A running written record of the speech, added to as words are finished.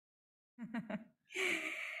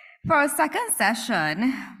For our second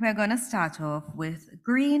session, we're going to start off with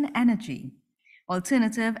green energy,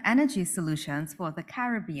 alternative energy solutions for the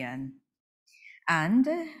Caribbean. And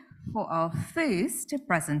for our first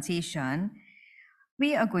presentation,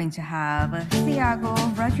 we are going to have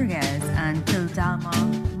Thiago Rodriguez and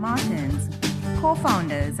Pildalma Martins,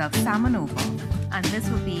 co-founders of Samanova, and this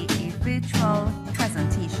will be a virtual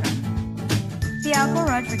presentation. Thiago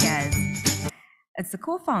Rodriguez is the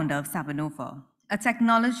co-founder of Samanova, a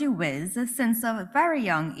technology whiz since a very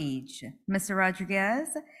young age. Mr. Rodriguez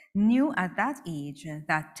knew at that age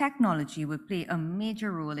that technology would play a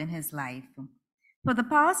major role in his life. For the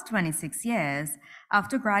past 26 years,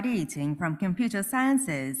 after graduating from computer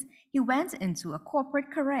sciences, he went into a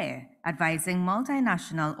corporate career advising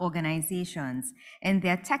multinational organizations in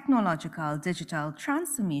their technological digital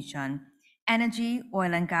transformation, energy,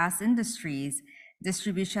 oil and gas industries.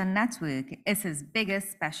 Distribution network is his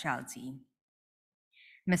biggest specialty.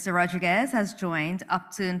 Mr. Rodriguez has joined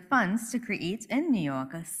Upturn Funds to create in New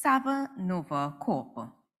York Samanova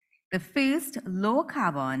Corp, the first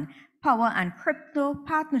low-carbon power and crypto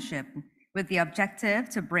partnership with the objective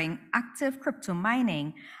to bring active crypto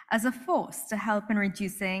mining as a force to help in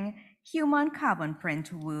reducing human carbon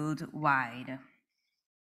print worldwide.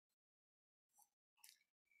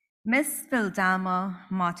 Ms. Pildalma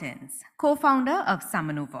Martins, co-founder of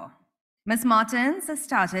Samanova. Ms. Martins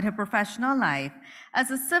started her professional life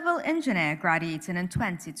as a civil engineer graduating in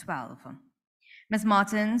 2012. Ms.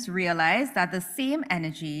 Martins realized that the same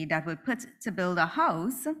energy that would put to build a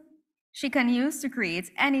house, she can use to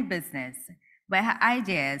create any business where her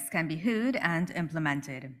ideas can be heard and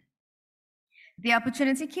implemented. The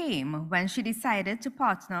opportunity came when she decided to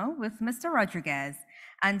partner with Mr. Rodriguez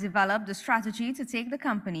and develop the strategy to take the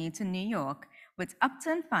company to New York with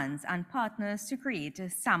Upturn Funds and partners to create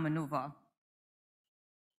Samanova.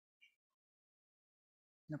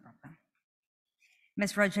 No problem.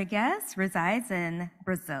 Ms. Rodriguez resides in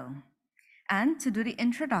Brazil. And to do the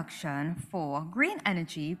introduction for green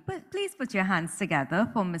energy, please put your hands together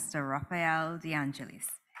for Mr. Rafael De Angelis.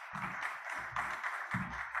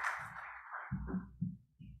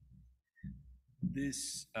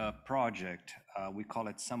 This project, we call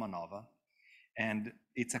it Samanova, and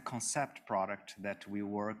it's a concept product that we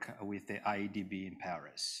work with the IEDB in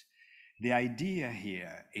Paris. The idea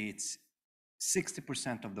here is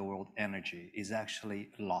 60% of the world energy is actually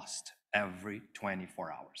lost every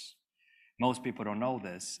 24 hours. Most people don't know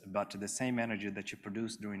this, but the same energy that you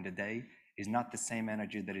produce during the day is not the same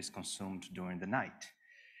energy that is consumed during the night.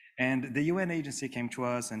 And the UN agency came to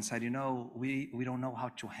us and said, you know, we don't know how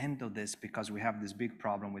to handle this because we have this big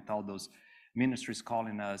problem with all those ministries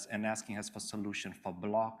calling us and asking us for solution for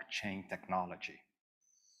blockchain technology.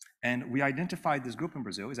 And we identified this group in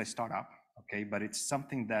Brazil as a startup, okay, but it's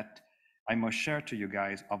something that I must share to you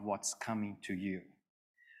guys of what's coming to you.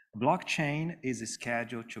 Blockchain is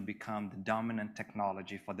scheduled to become the dominant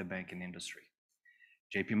technology for the banking industry.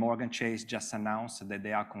 JP Morgan Chase just announced that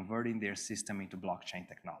they are converting their system into blockchain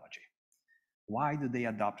technology. Why do they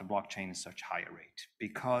adopt blockchain in such high rate?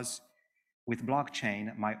 Because with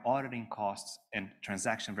blockchain, my auditing costs and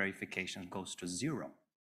transaction verification goes to zero.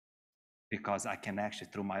 Because I can actually,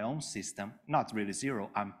 through my own system, not really zero,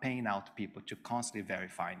 I'm paying out people to constantly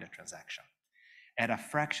verify the transaction at a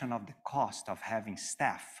fraction of the cost of having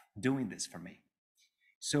staff doing this for me.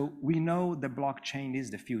 So we know the blockchain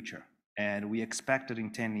is the future. And we expected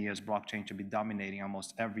in 10 years blockchain to be dominating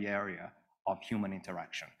almost every area of human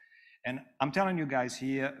interaction. And I'm telling you guys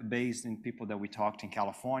here, based in people that we talked in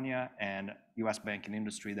California and US banking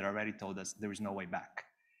industry that already told us there is no way back.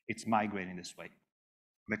 It's migrating this way.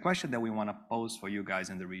 The question that we want to pose for you guys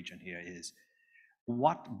in the region here is,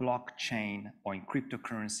 what blockchain or in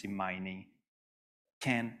cryptocurrency mining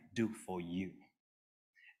can do for you?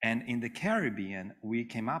 And in the Caribbean, we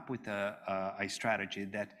came up with a strategy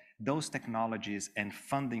that those technologies and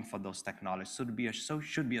funding for those technologies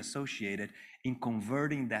should be associated in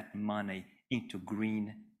converting that money into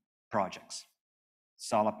green projects.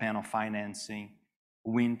 Solar panel financing,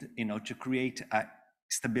 wind, to create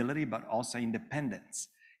stability, but also independence,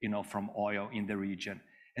 from oil in the region.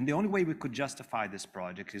 And the only way we could justify this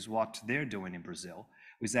project is what they're doing in Brazil,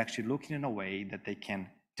 is actually looking in a way that they can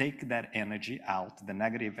take that energy out, the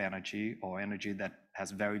negative energy or energy that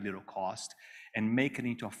has very little cost, and make it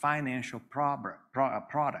into a financial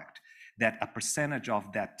product that a percentage of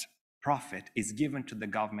that profit is given to the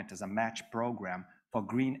government as a match program for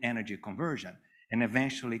green energy conversion, and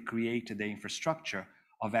eventually create the infrastructure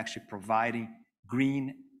of actually providing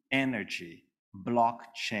green energy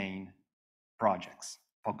blockchain projects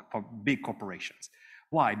for big corporations.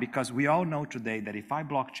 Why? Because we all know today that if I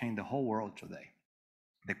blockchain the whole world today,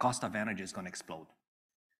 the cost of energy is going to explode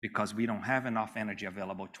because we don't have enough energy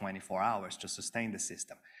available 24 hours to sustain the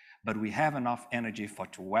system. But we have enough energy for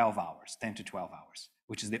 12 hours, 10 to 12 hours,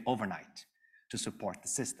 which is the overnight to support the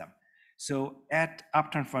system. So at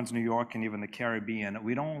Upturn Funds New York and even the Caribbean,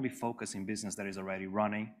 we don't only focus in business that is already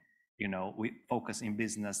running. You know, we focus in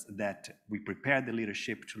business that we prepare the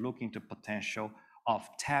leadership to look into potential of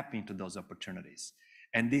tap into those opportunities.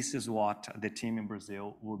 And this is what the team in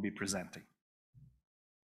Brazil will be presenting.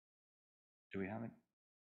 Do we have it?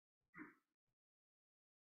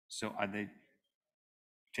 So are they,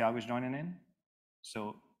 Thiago is joining in?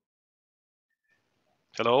 So.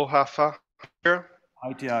 Hello, Rafa. Here.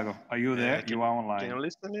 Hi, Thiago. Are you there? You are online. Can you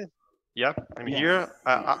listen to me? Yeah, I'm here.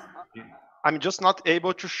 I'm just not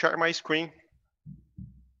able to share my screen.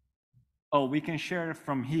 Oh, we can share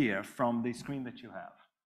from here, from the screen that you have.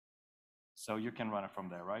 So you can run it from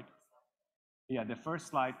there, right? Yeah, the first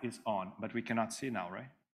slide is on, but we cannot see now, right?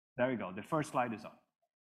 There we go. The first slide is on.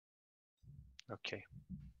 Okay.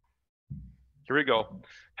 Here we go.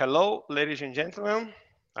 Hello, ladies and gentlemen.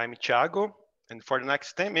 I'm Thiago, and for the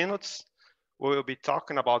next 10 minutes, we will be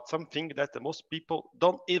talking about something that most people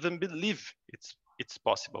don't even believe it's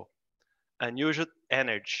possible: unused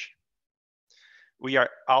energy. We are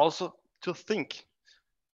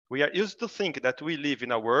used to think that we live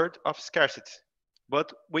in a world of scarcity,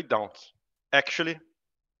 but we don't. Actually,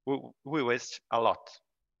 we waste a lot.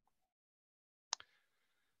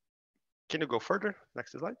 Can you go further?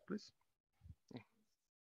 Next slide, please.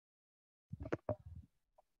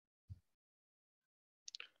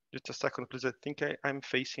 Just a second, please. I think I'm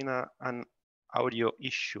facing an audio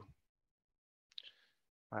issue.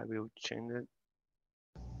 I will change it.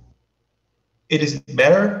 It is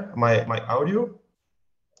better, my audio?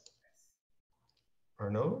 Or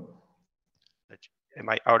no?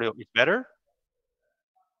 My audio is better?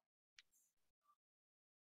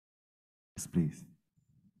 Yes, please.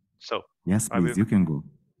 So. Yes, please, you can go.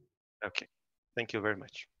 Okay, thank you very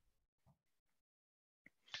much.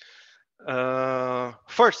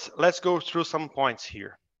 First, let's go through some points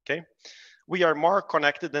here, okay? We are more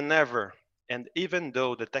connected than ever, and even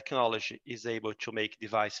though the technology is able to make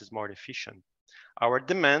devices more efficient, our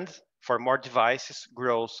demand for more devices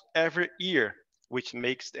grows every year, which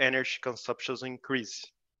makes the energy consumption increase.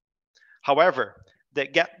 However, the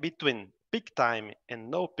gap between peak time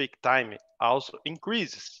and no peak time also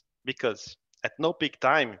increases because at no peak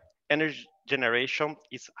time, energy generation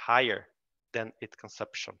is higher than its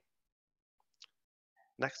consumption.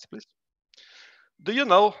 Next, please. Do you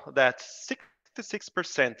know that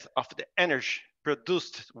 66% of the energy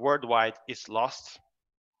produced worldwide is lost?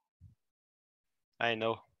 I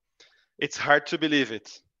know. It's hard to believe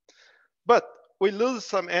it. But we lose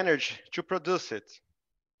some energy to produce it,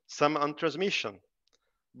 some on transmission,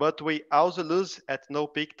 but we also lose at no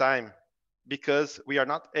peak time because we are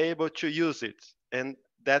not able to use it. And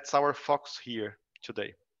that's our focus here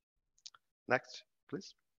today. Next,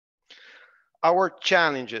 please. Our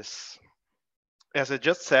challenges. As I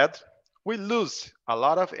just said, we lose a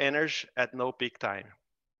lot of energy at no peak time.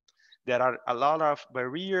 There are a lot of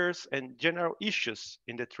barriers and general issues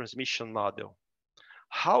in the transmission model.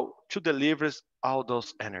 How to deliver all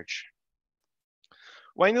those energy?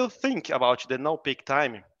 When you think about the no peak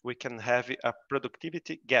time, we can have a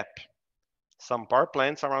productivity gap. Some power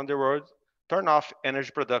plants around the world turn off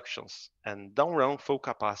energy productions and don't run full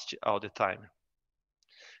capacity all the time.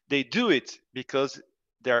 They do it because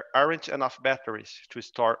there aren't enough batteries to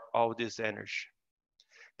store all this energy.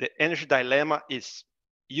 The energy dilemma is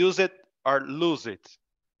use it or lose it.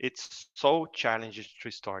 It's so challenging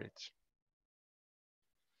to store it.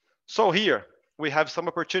 So here we have some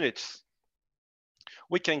opportunities.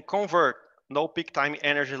 We can convert no peak time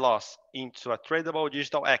energy loss into a tradable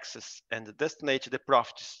digital access and destinate the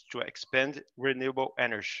profits to expand renewable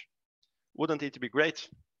energy. Wouldn't it be great?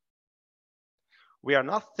 We are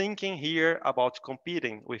not thinking here about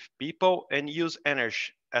competing with people and use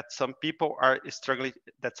energy that some people are struggling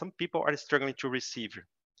to receive.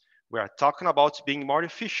 We are talking about being more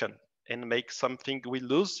efficient and make something we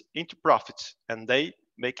lose into profit, and they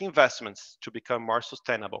make investments to become more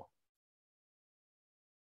sustainable.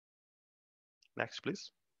 Next,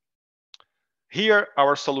 please. Here,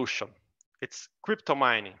 our solution. It's crypto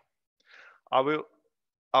mining. I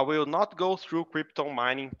will not go through crypto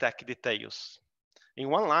mining tech details. In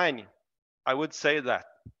one line, I would say that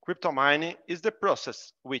crypto mining is the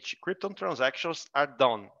process which crypto transactions are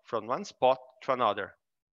done from one spot to another.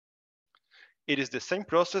 It is the same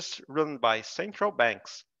process run by central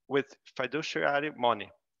banks with fiduciary money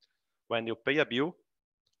when you pay a bill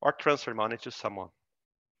or transfer money to someone.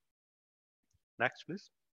 Next, please.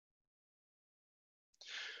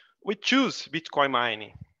 We choose Bitcoin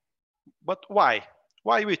mining, but why?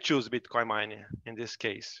 Why we choose Bitcoin mining in this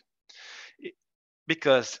case?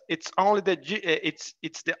 Because it's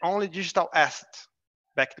the only digital asset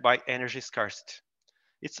backed by energy scarcity.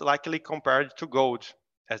 It's likely compared to gold,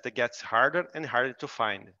 as it gets harder and harder to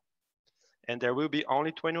find. And there will be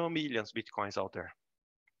only 21 million Bitcoins out there.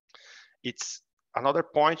 It's another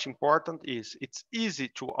point important is it's easy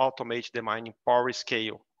to automate the mining power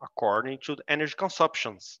scale according to the energy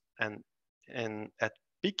consumptions and at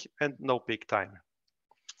peak and no peak time.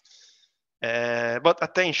 But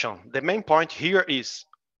attention, the main point here is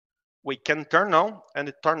we can turn on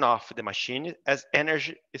and turn off the machine as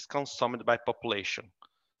energy is consumed by population.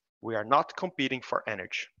 We are not competing for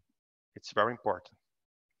energy. It's very important.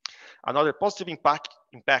 Another positive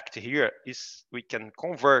impact here is we can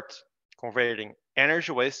converting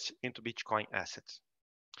energy waste into Bitcoin assets.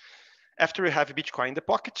 After we have Bitcoin in the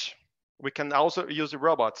pocket, we can also use the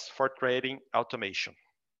robots for trading automation.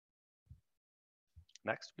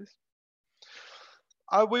 Next, please.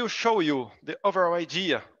 I will show you the overall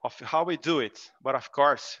idea of how we do it, but of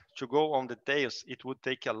course, to go on details, it would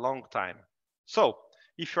take a long time. So,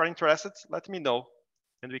 if you are interested, let me know,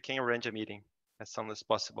 and we can arrange a meeting as soon as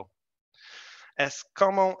possible. As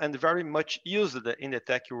common and very much used in the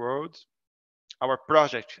tech world, our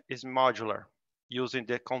project is modular, using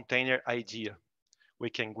the container idea. We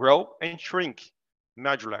can grow and shrink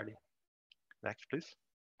modularly. Next, please.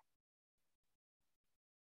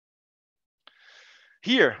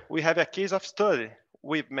 Here we have a case of study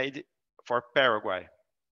we've made for Paraguay.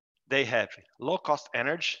 They have low cost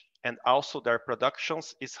energy and also their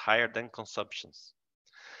productions is higher than consumptions.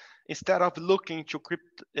 Instead of looking to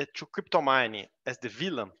crypto mining as the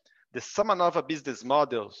villain, the Samanova business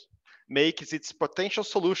model makes its potential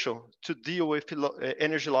solution to deal with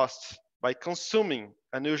energy loss by consuming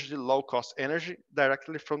unusually low cost energy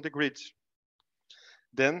directly from the grid.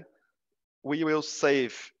 Then we will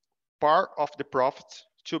save part of the profit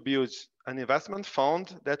to build an investment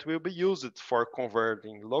fund that will be used for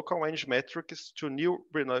converting local energy metrics to new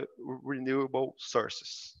renewable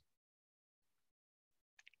sources.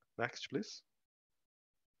 Next, please.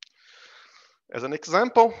 As an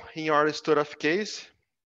example, in our startup case,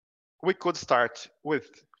 we could start with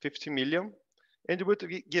 50 million and we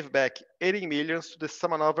would give back 80 million to the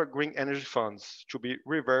Samanova Green Energy Funds to be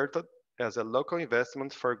reverted as a local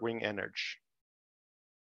investment for green energy.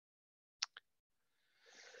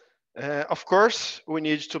 Of course, we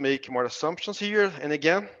need to make more assumptions here. And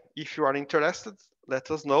again, if you are interested, let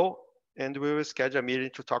us know and we will schedule a meeting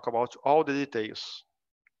to talk about all the details.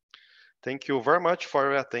 Thank you very much for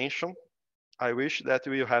your attention. I wish that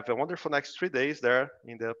we will have a wonderful next 3 days there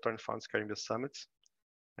in the Upturn Funds Caribbean Summit.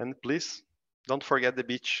 And please don't forget the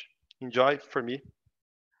beach. Enjoy for me.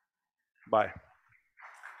 Bye.